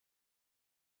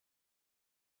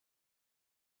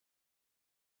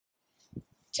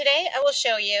Today I will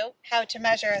show you how to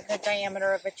measure the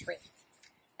diameter of a tree.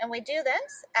 And we do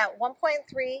this at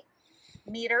 1.3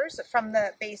 meters from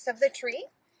the base of the tree.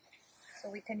 So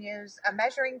we can use a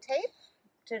measuring tape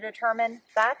to determine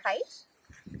that height.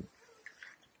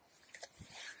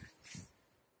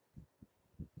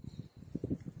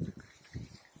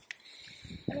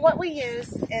 And what we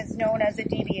use is known as a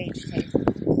DBH tape.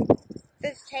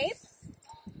 This tape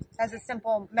has a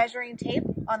simple measuring tape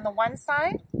on the one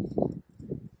side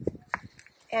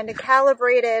and a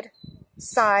calibrated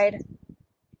side,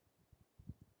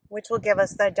 which will give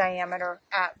us the diameter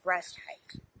at breast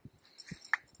height.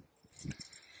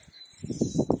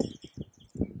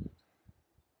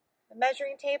 The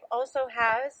measuring tape also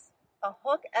has a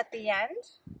hook at the end.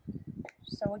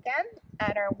 So again,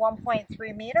 at our 1.3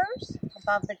 meters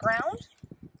above the ground,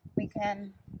 we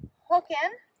can hook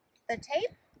in the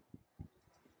tape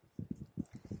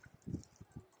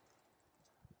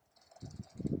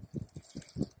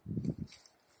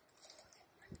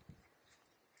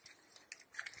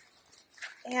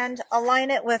and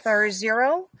align it with our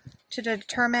 0 to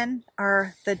determine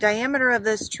the diameter of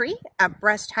this tree at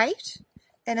breast height.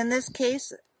 And in this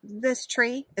case, this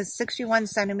tree is 61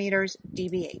 centimeters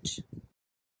DBH.